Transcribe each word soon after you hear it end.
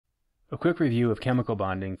A quick review of chemical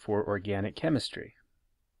bonding for organic chemistry.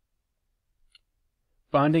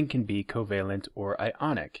 Bonding can be covalent or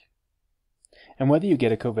ionic. And whether you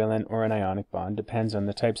get a covalent or an ionic bond depends on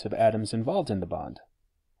the types of atoms involved in the bond.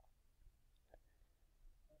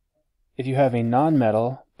 If you have a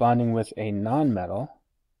nonmetal bonding with a nonmetal,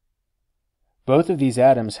 both of these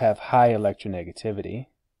atoms have high electronegativity,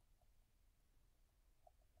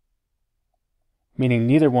 meaning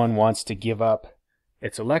neither one wants to give up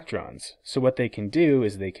its electrons. So what they can do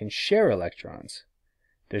is they can share electrons.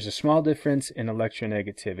 There's a small difference in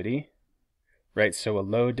electronegativity, right? So a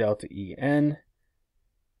low delta En,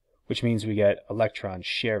 which means we get electron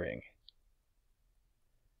sharing.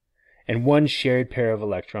 And one shared pair of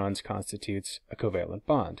electrons constitutes a covalent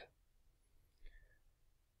bond.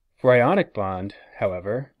 For ionic bond,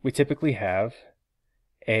 however, we typically have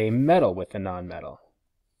a metal with a nonmetal.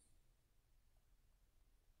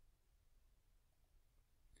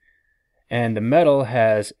 And the metal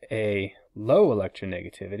has a low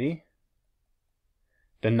electronegativity.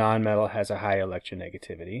 The nonmetal has a high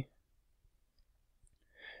electronegativity.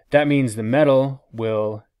 That means the metal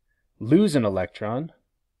will lose an electron.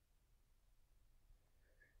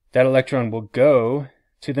 That electron will go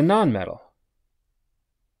to the nonmetal.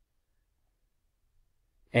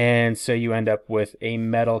 And so you end up with a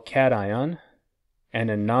metal cation and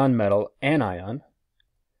a nonmetal anion.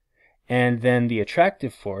 And then the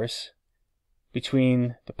attractive force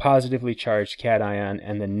between the positively charged cation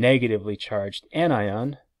and the negatively charged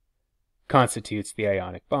anion constitutes the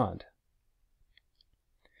ionic bond.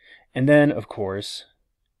 And then, of course,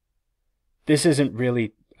 this isn't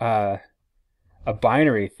really a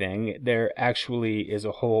binary thing. There actually is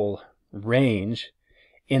a whole range.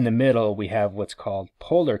 In the middle, we have what's called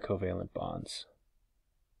polar covalent bonds,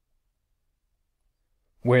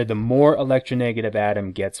 where the more electronegative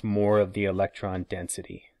atom gets more of the electron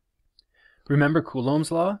density. Remember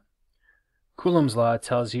Coulomb's law? Coulomb's law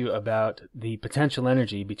tells you about the potential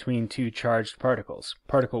energy between two charged particles,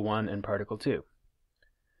 particle 1 and particle 2.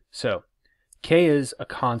 So, K is a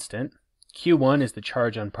constant, Q1 is the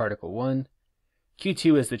charge on particle 1,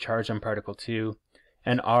 Q2 is the charge on particle 2,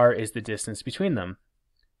 and R is the distance between them.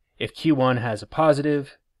 If Q1 has a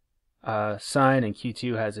positive sign and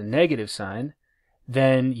Q2 has a negative sign,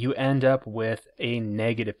 then you end up with a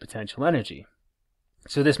negative potential energy.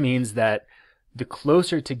 So this means that the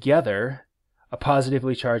closer together a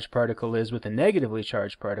positively charged particle is with a negatively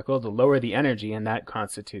charged particle, the lower the energy, and that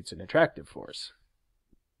constitutes an attractive force.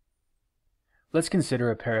 Let's consider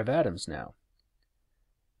a pair of atoms now.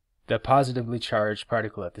 The positively charged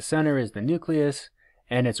particle at the center is the nucleus,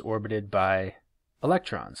 and it's orbited by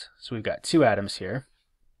electrons. So we've got two atoms here.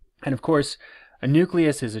 And of course, a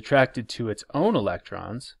nucleus is attracted to its own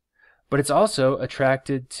electrons, but it's also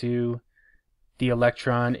attracted to the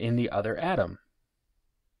electron in the other atom.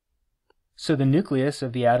 So the nucleus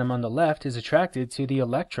of the atom on the left is attracted to the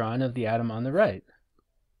electron of the atom on the right.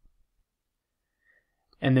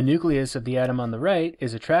 And the nucleus of the atom on the right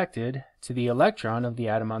is attracted to the electron of the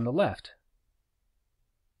atom on the left.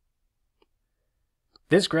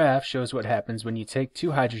 This graph shows what happens when you take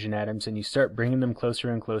two hydrogen atoms and you start bringing them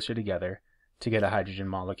closer and closer together to get a hydrogen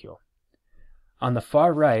molecule. On the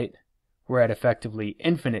far right, we're at effectively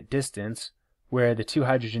infinite distance, where the two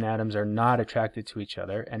hydrogen atoms are not attracted to each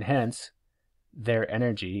other, and hence their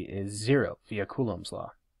energy is zero via Coulomb's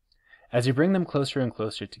law. As you bring them closer and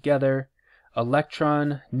closer together,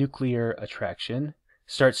 electron nuclear attraction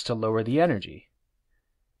starts to lower the energy.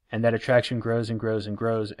 And that attraction grows and grows and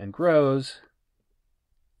grows and grows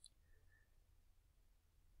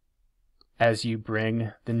as you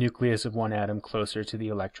bring the nucleus of one atom closer to the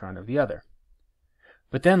electron of the other.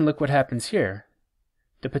 But then look what happens here.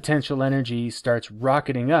 The potential energy starts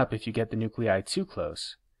rocketing up if you get the nuclei too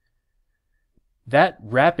close. That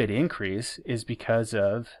rapid increase is because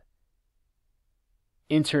of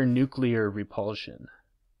internuclear repulsion.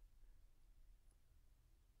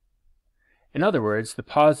 In other words, the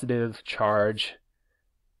positive charge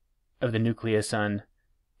of the nucleus on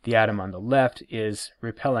the atom on the left is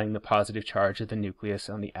repelling the positive charge of the nucleus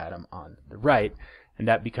on the atom on the right, and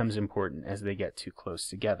that becomes important as they get too close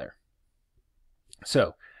together.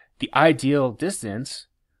 So, the ideal distance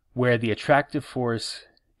where the attractive force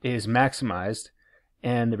is maximized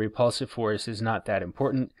and the repulsive force is not that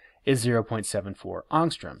important is 0.74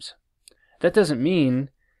 angstroms. That doesn't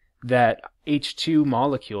mean that H2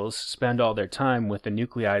 molecules spend all their time with the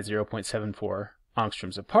nuclei 0.74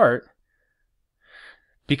 angstroms apart,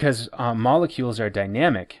 because molecules are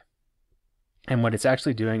dynamic, and what it's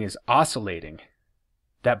actually doing is oscillating.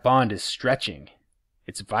 That bond is stretching,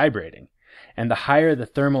 it's vibrating, and the higher the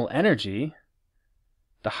thermal energy,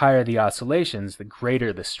 the higher the oscillations, the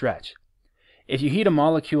greater the stretch. If you heat a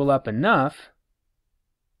molecule up enough,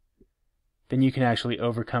 then you can actually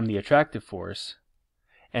overcome the attractive force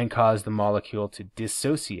and cause the molecule to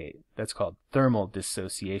dissociate. That's called thermal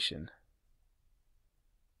dissociation.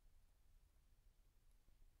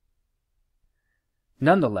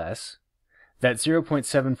 Nonetheless, that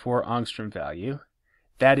 0.74 angstrom value,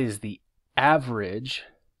 that is the average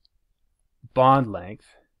bond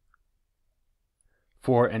length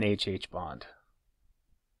for an HH bond.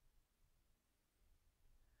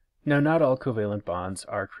 Now, not all covalent bonds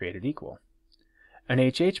are created equal. An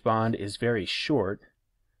HH bond is very short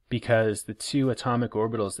because the two atomic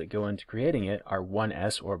orbitals that go into creating it are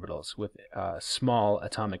 1s orbitals with small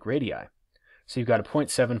atomic radii. So you've got a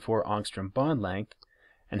 0.74 angstrom bond length,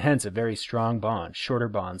 and hence a very strong bond. Shorter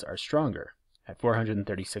bonds are stronger at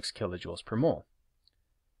 436 kilojoules per mole.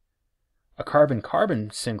 A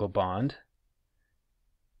carbon-carbon single bond,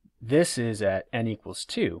 this is at n equals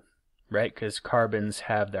 2, right? Because carbons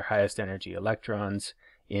have their highest energy electrons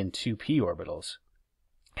in 2p orbitals.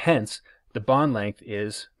 Hence, the bond length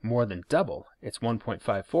is more than double. It's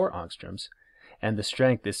 1.54 angstroms, and the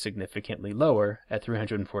strength is significantly lower at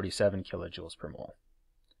 347 kilojoules per mole.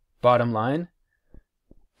 Bottom line,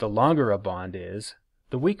 the longer a bond is,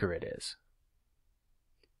 the weaker it is.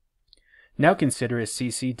 Now consider a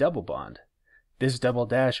CC double bond. This double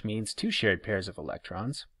dash means two shared pairs of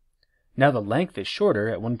electrons. Now the length is shorter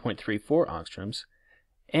at 1.34 angstroms,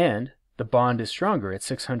 and the bond is stronger at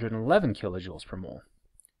 611 kilojoules per mole.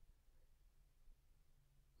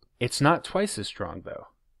 It's not twice as strong, though.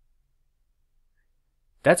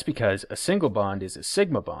 That's because a single bond is a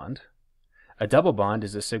sigma bond, a double bond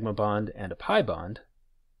is a sigma bond and a pi bond,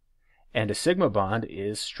 and a sigma bond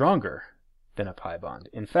is stronger than a pi bond.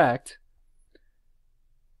 In fact,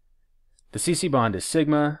 the CC bond is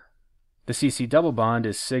sigma, the CC double bond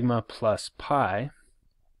is sigma plus pi,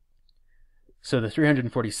 so the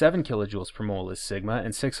 347 kilojoules per mole is sigma,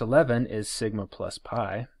 and 611 is sigma plus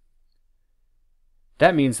pi.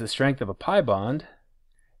 That means the strength of a pi bond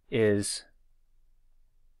is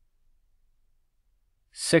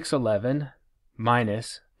 611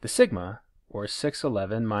 minus the sigma, or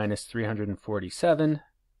 611 minus 347.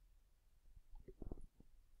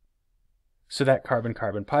 So that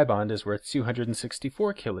carbon-carbon pi bond is worth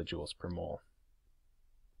 264 kilojoules per mole.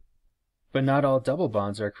 But not all double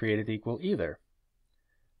bonds are created equal either.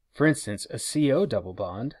 For instance, a CO double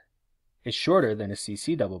bond is shorter than a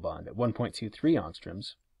CC double bond at 1.23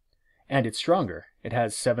 angstroms, and it's stronger. It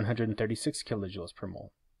has 736 kilojoules per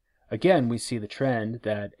mole. Again, we see the trend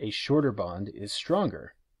that a shorter bond is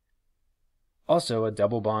stronger. Also, a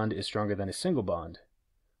double bond is stronger than a single bond.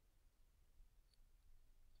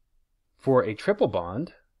 For a triple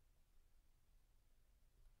bond,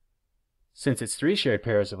 since it's three shared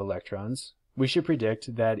pairs of electrons, we should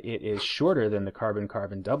predict that it is shorter than the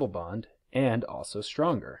carbon-carbon double bond and also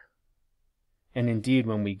stronger. And indeed,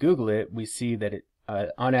 when we Google it, we see that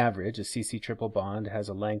on average, a CC triple bond has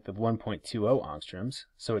a length of 1.20 angstroms,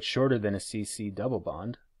 so it's shorter than a CC double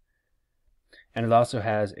bond. And it also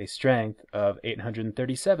has a strength of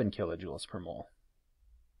 837 kilojoules per mole.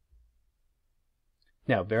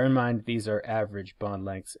 Now, bear in mind these are average bond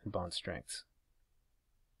lengths and bond strengths.